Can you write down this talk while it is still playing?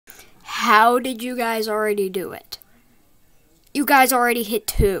How did you guys already do it? You guys already hit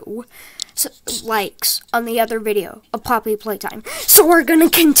 2 likes on the other video of Poppy Playtime. So we're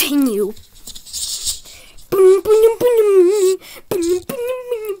gonna continue.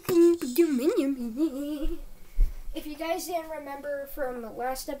 If you guys didn't remember from the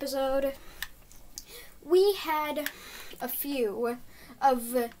last episode, we had a few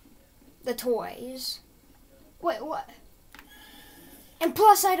of the toys. Wait, what? And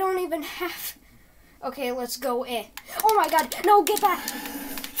plus, I don't even have... Okay, let's go in. Oh my god, no, get back!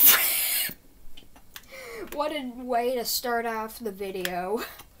 What a way to start off the video.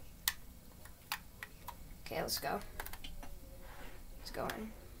 Okay, let's go. Let's go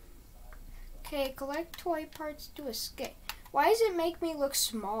in. Okay, collect toy parts to escape. Why does it make me look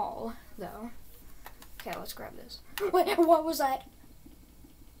small, though? Okay, let's grab this. Wait, what was that?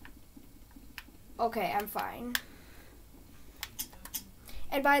 Okay, I'm fine.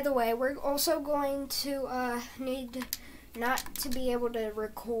 And by the way, we're also going to need not to be able to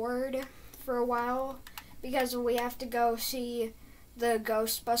record for a while because we have to go see the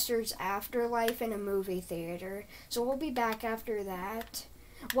Ghostbusters Afterlife in a movie theater. So we'll be back after that.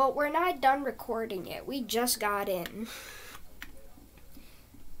 Well, we're not done recording it. We just got in.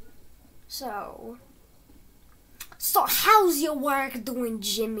 So how's your work doing,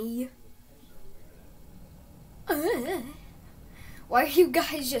 Jimmy? Why are you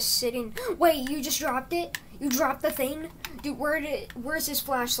guys just sitting? Wait, you just dropped it? You dropped the thing? Dude, where's his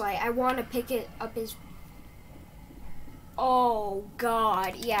flashlight? I want to pick it up his... Oh,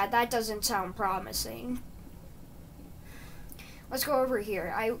 God. Yeah, that doesn't sound promising. Let's go over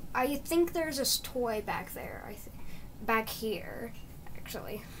here. I think there's this toy back there. Back here,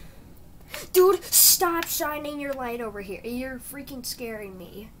 actually. Dude, stop shining your light over here. You're freaking scaring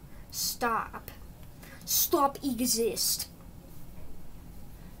me. Stop. Stop exist.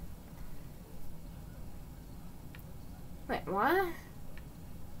 Wait, what?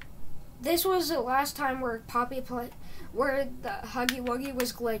 This was the last time where Poppy played, where the Huggy Wuggy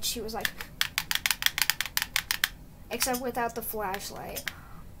was glitched. She was like, except without the flashlight.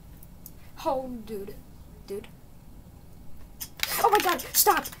 Oh, dude. Oh my god,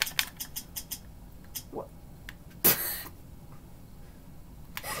 stop! What?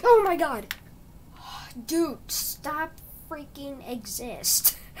 Oh my god! Dude, stop freaking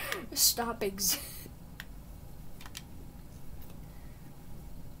exist. Stop exist.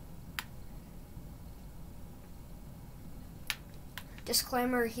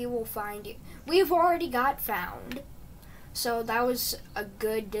 Disclaimer, he will find you. We've already got found. So that was a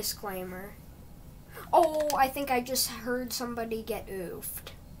good disclaimer. Oh, I think I just heard somebody get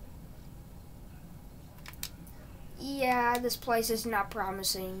oofed. Yeah, this place is not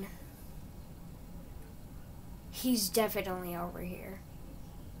promising. He's definitely over here.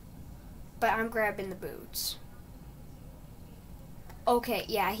 But I'm grabbing the boots. Okay,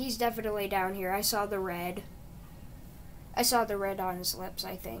 yeah, he's definitely down here. I saw the red. I saw the red on his lips,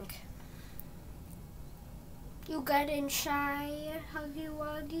 I think. You getting shy, Huggy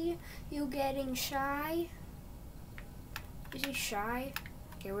Wuggy? You getting shy? Is he shy?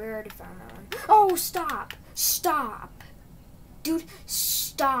 Okay, we already found that one. Oh, stop! Stop! Dude,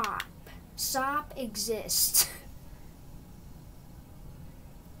 stop! Stop exist.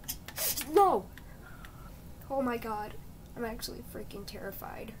 No! Oh my god. I'm actually freaking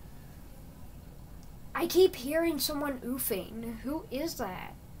terrified. I keep hearing someone oofing. Who is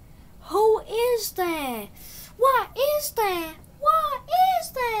that? Who is that? What is that? What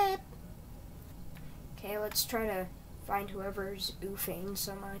is that? Okay, let's try to find whoever's oofing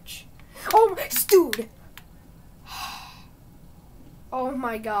so much. Oh, dude! Oh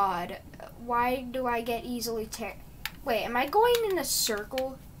my god. Why do I get easily Wait, am I going in a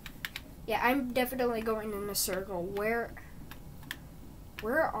circle? Yeah, I'm definitely going in a circle. Where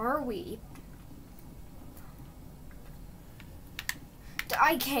are we?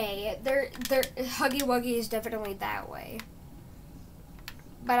 Okay, Huggy Wuggy is definitely that way.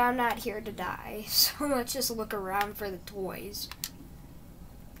 But I'm not here to die, so let's just look around for the toys.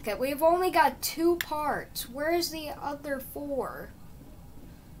 Okay, we've only got 2 parts. Where's the other 4?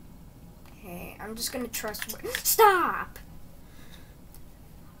 Okay, I'm just gonna trust... Stop!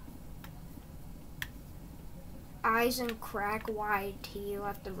 Eyes and crack, YT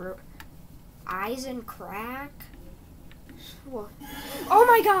left the room. Eyes and crack? Oh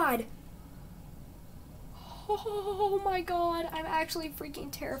my god! Oh my god, I'm actually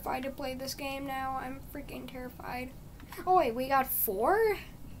freaking terrified to play this game now. I'm freaking terrified. Oh wait, we got 4?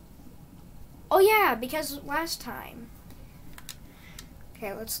 Oh yeah, because last time.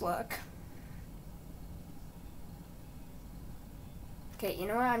 Okay, let's look. Okay, you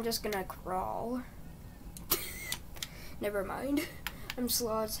know what? I'm just gonna crawl. Never mind. I'm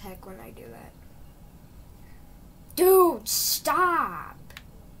slow as heck when I do that. Dude, stop!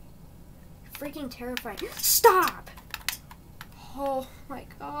 Freaking terrifying. Stop! Oh my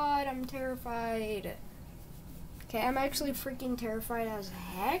god, I'm terrified. Okay, I'm actually freaking terrified as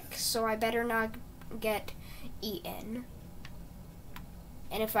heck, so I better not get eaten.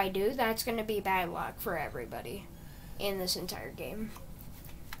 And if I do, that's gonna be bad luck for everybody in this entire game.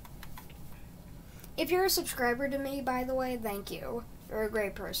 If you're a subscriber to me, by the way, thank you. You're a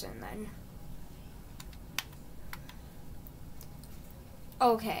great person, then.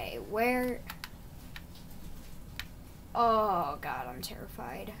 Okay, where... Oh, God, I'm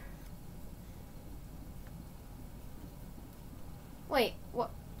terrified. Wait,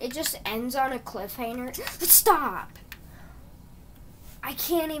 what? It just ends on a cliffhanger? Stop! I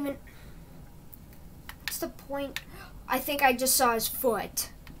can't even... What's the point? I think I just saw his foot.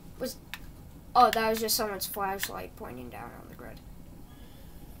 Oh, that was just someone's flashlight pointing down on the grid.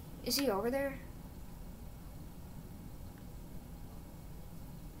 Is he over there?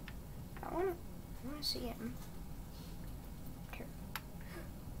 I wanna see him. Okay.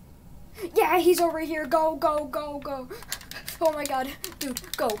 Yeah, he's over here. Go, go, go, go. Oh my god. Dude,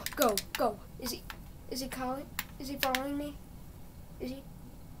 go, go, go. Is he calling? Is he following me? Is he?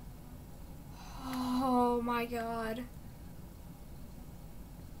 Oh my god.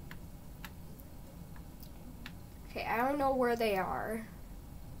 Okay, I don't know where they are.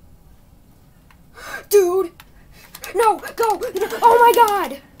 Dude! No! Go! Oh my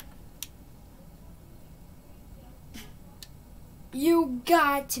god! You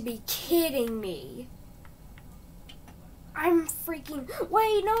got to be kidding me. I'm freaking...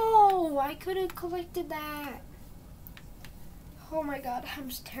 Wait, no! I could have collected that. Oh my god, I'm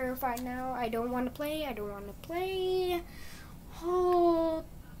just terrified now. I don't want to play. I don't want to play. Oh...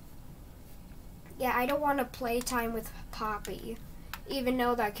 Yeah, I don't want to play time with Poppy, even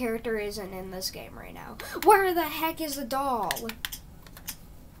though that character isn't in this game right now. Where the heck is the doll?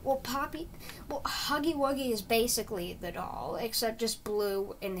 Well, Huggy Wuggy is basically the doll, except just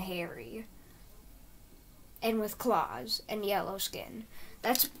blue and hairy. And with claws and yellow skin.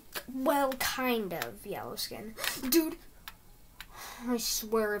 That's, well, kind of yellow skin. Dude, I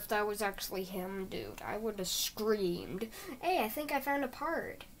swear if that was actually him, dude, I would have screamed. Hey, I think I found a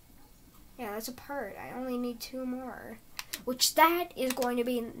part. Yeah, that's a part. I only need 2 more. Which that is going to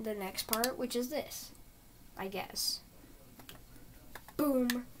be the next part, which is this. I guess.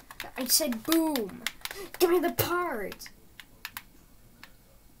 Boom. I said boom. Give me the part.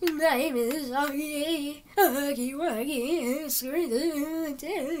 My name is Huggy. Huggy Wuggy. Screw to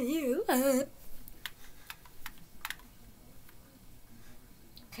tell you.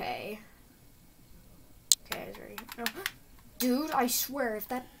 Okay. Okay, it's ready. Oh. Dude, I swear if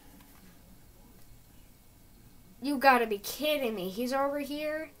that... You gotta be kidding me. He's over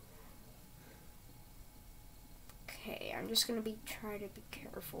here. Okay, I'm just gonna try to be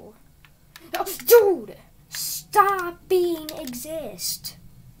careful. Oh, dude! Stop being exist.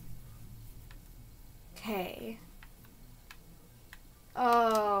 Okay.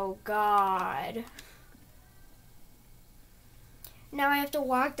 Oh, God. Now I have to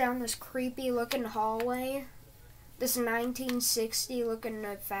walk down this creepy looking hallway. This 1960 looking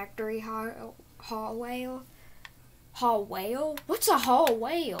factory hallway. Hall whale? What's a hall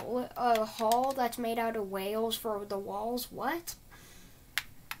whale? A hall that's made out of whales for the walls? What?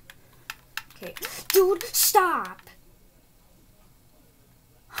 Okay. Dude, stop!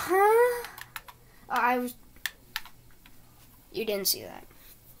 Huh? You didn't see that.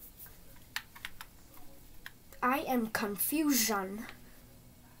 I am confusion.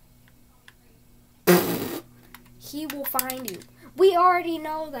 He will find you. We already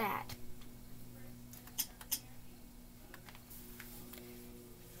know that.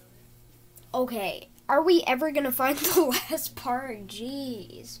 Okay, are we ever gonna find the last part?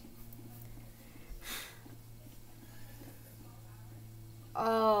 Jeez.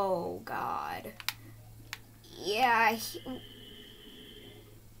 Oh, God. Yeah.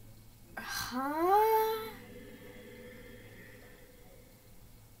 Huh?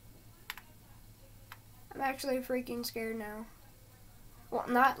 I'm actually freaking scared now. Well,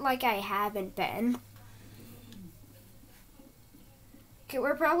 not like I haven't been. Okay,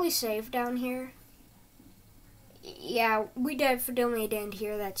 we're probably safe down here. Yeah, we definitely didn't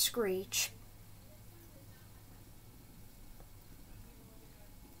hear that screech.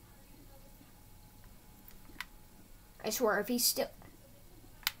 I swear, if he's still...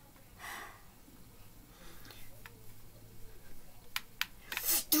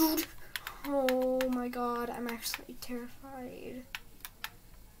 Dude! Oh my god, I'm actually terrified.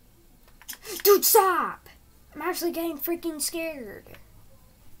 Dude, stop! I'm actually getting freaking scared.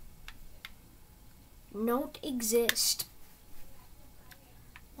 Don't exist.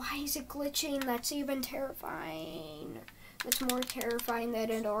 Why is it glitching? That's even terrifying. That's more terrifying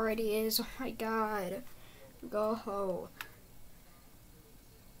than it already is. Oh my god. Go.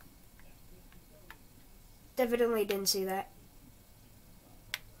 Definitely didn't see that.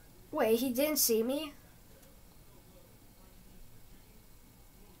 Wait, he didn't see me?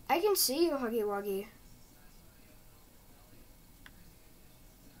 I can see you, Huggy Wuggy.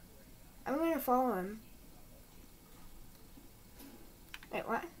 I'm gonna follow him. Wait,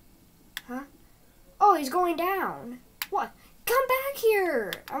 what? Huh? Oh, he's going down. What? Come back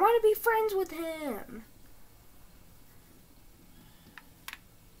here! I want to be friends with him.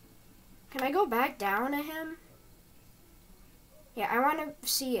 Can I go back down to him? Yeah, I want to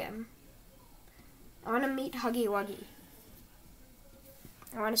see him. I want to meet Huggy Wuggy.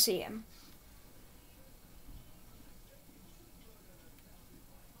 I want to see him.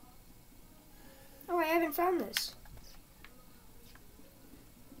 Oh, I haven't found this.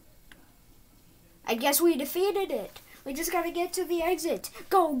 I guess we defeated it. We just gotta get to the exit.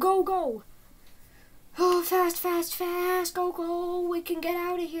 Go. Oh, fast. Go. We can get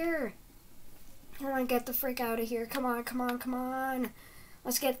out of here. I want to get the frick out of here. Come on.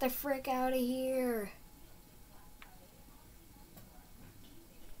 Let's get the frick out of here.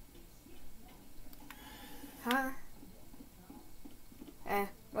 Huh?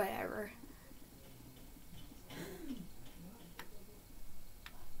 Whatever.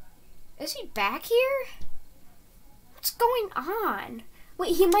 Is he back here? What's going on?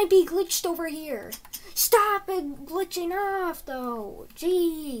 Wait, he might be glitched over here. Stop it glitching off, though.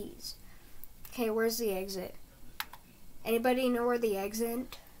 Jeez. Okay, where's the exit? Anybody know where the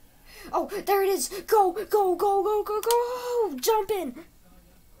exit? Oh, there it is. Go. Jump in.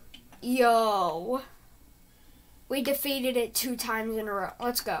 Yo. We defeated it 2 times in a row.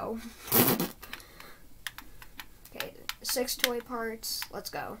 Let's go. Okay, 6 toy parts. Let's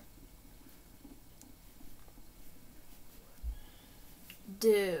go.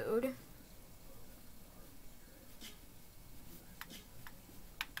 Dude.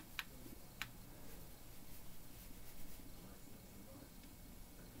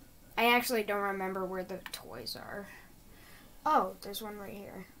 I actually don't remember where the toys are. Oh, there's one right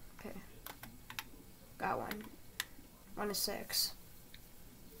here. Okay. Got one. 1 of 6.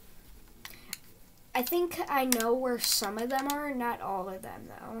 I think I know where some of them are, not all of them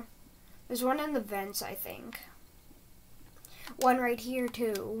though. There's one in the vents, I think. One right here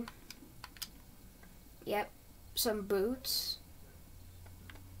too. Yep. Some boots.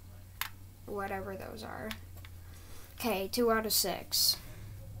 Whatever those are. Okay, 2 out of 6.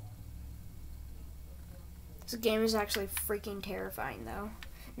 This game is actually freaking terrifying though.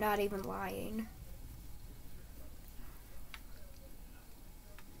 Not even lying.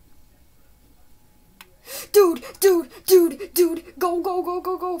 Dude,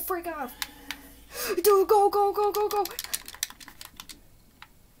 go, freak off. Dude, go.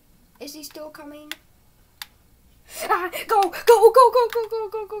 Is he still coming? Ah, go.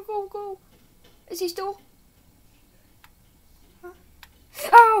 Is he still? Huh?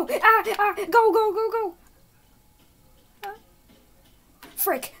 Oh, go. Huh?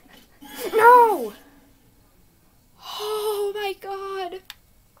 Frick. No! Oh my god.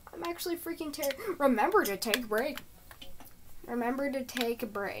 I'm actually freaking terrified. Remember to take breaks.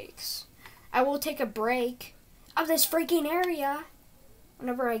 I will take a break of this freaking area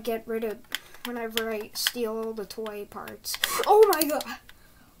whenever I steal all the toy parts. Oh my god.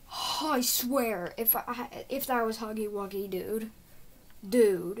 Oh, I swear, if that was Huggy Wuggy,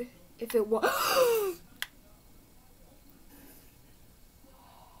 dude, if it was.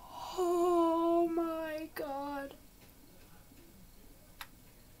 Oh my god.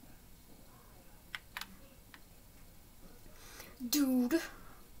 Dude,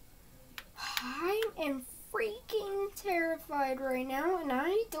 I am freaking terrified right now, and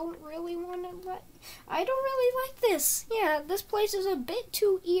I don't really like this. Yeah, this place is a bit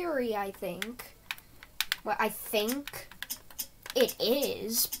too eerie, I think. Well, I think it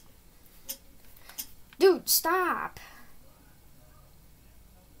is. Dude, stop.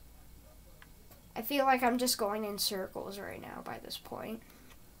 I feel like I'm just going in circles right now by this point.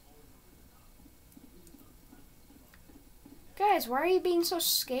 Guys, why are you being so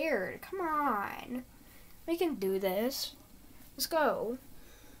scared? Come on. We can do this. Let's go.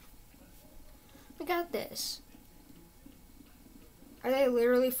 We got this. Are they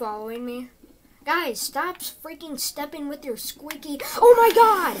literally following me? Guys, stop freaking stepping with your squeaky. Oh my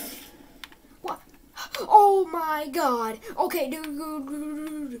god! What? Oh my god. Okay,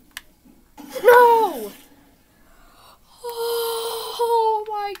 dude. No!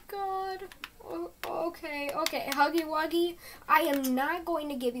 I am not going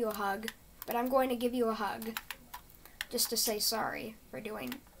to give you a hug, but I'm going to give you a hug. Just to say sorry for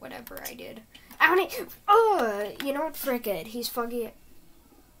doing whatever I did. You know what? Frick it. He's fuzzy.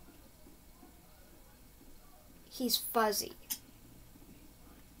 He's fuzzy.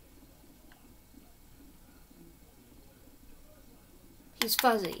 He's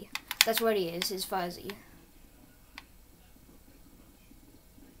fuzzy. That's what he is. He's fuzzy.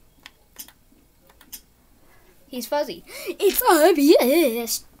 He's fuzzy. It's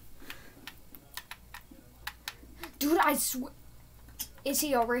obvious. Dude, I swear. Is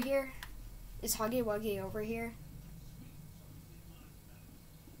he over here? Is Huggy Wuggy over here?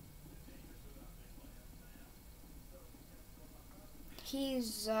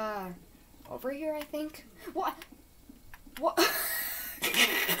 He's, over here, I think. What? What?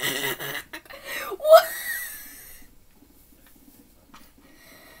 What?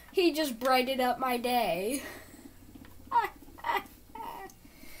 He just brightened up my day.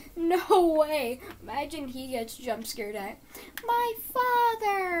 No way. Imagine he gets jump scared at my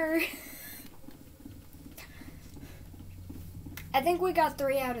father. I think we got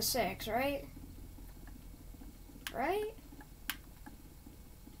 3 out of 6, right? Right?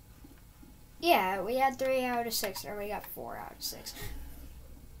 Yeah, we had 3 out of 6, and we got 4 out of 6.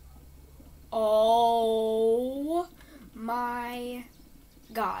 Oh my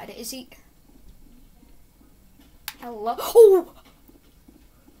God. Is he? Hello? Oh!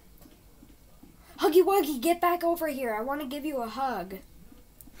 Huggy Wuggy, get back over here. I want to give you a hug.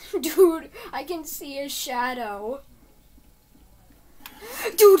 Dude, I can see his shadow.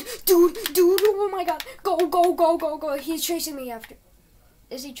 Dude, oh my God. Go. He's chasing me after.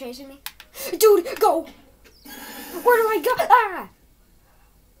 Is he chasing me? Dude, go. Where do I go? Ah!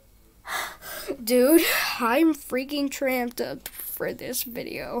 Dude, I'm freaking tramped up for this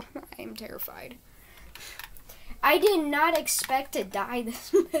video. I'm terrified. I did not expect to die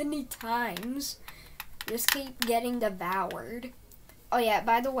this many times. Just keep getting devoured. Oh yeah,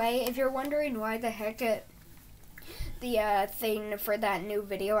 by the way, if you're wondering why the heck the thing for that new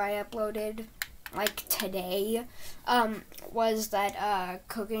video I uploaded, like today, was that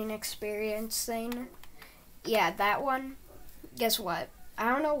cooking experience thing. Yeah, that one. Guess what? I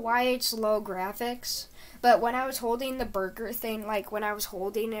don't know why it's low graphics, but when I was holding the burger thing, like when I was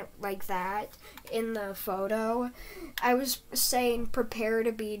holding it like that in the photo, I was saying prepare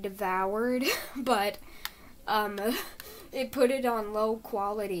to be devoured, but it put it on low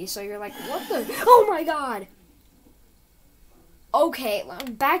quality, so you're like, what the? Oh my God! Okay,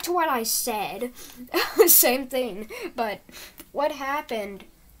 back to what I said. Same thing, but what happened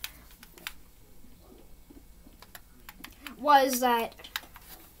was that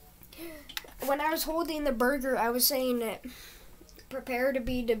when I was holding the burger, I was saying prepare to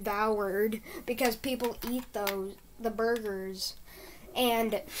be devoured because people eat the burgers,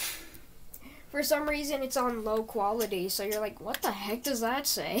 and for some reason it's on low quality, so you're like, what the heck does that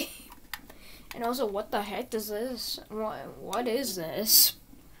say? And also, what the heck does this? What is this?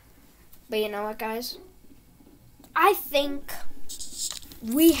 But you know what, guys? I think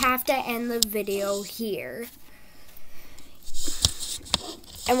we have to end the video here.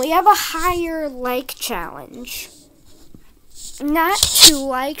 And we have a higher like challenge. Not 2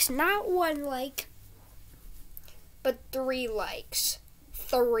 likes, not 1 like, but 3 likes.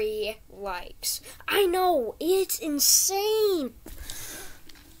 3 likes. I know, it's insane.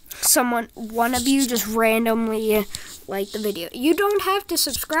 One of you just randomly like the video. You don't have to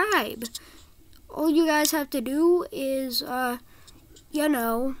subscribe. All you guys have to do is, you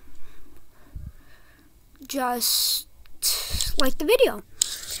know, just like the video.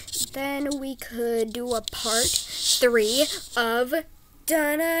 Then we could do a part 3 of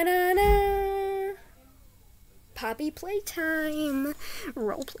da-na-na-na Poppy Playtime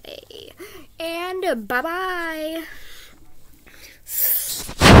roleplay. And bye-bye.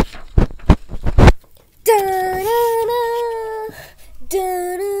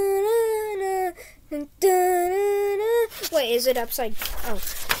 Wait, is it upside? Oh.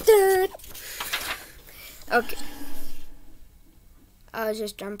 Okay. I was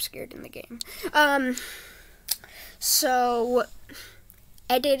just jump scared in the game. So,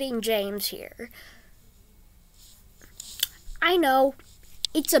 editing James here. I know,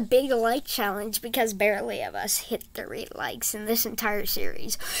 it's a big like challenge because barely of us hit 3 likes in this entire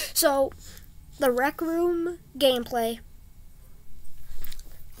series. So, the Rec Room gameplay,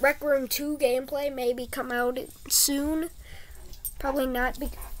 Rec Room 2 gameplay maybe come out soon. Probably not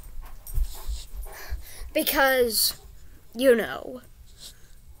because, you know,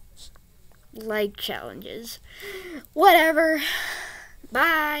 like challenges. Whatever.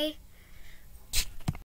 Bye.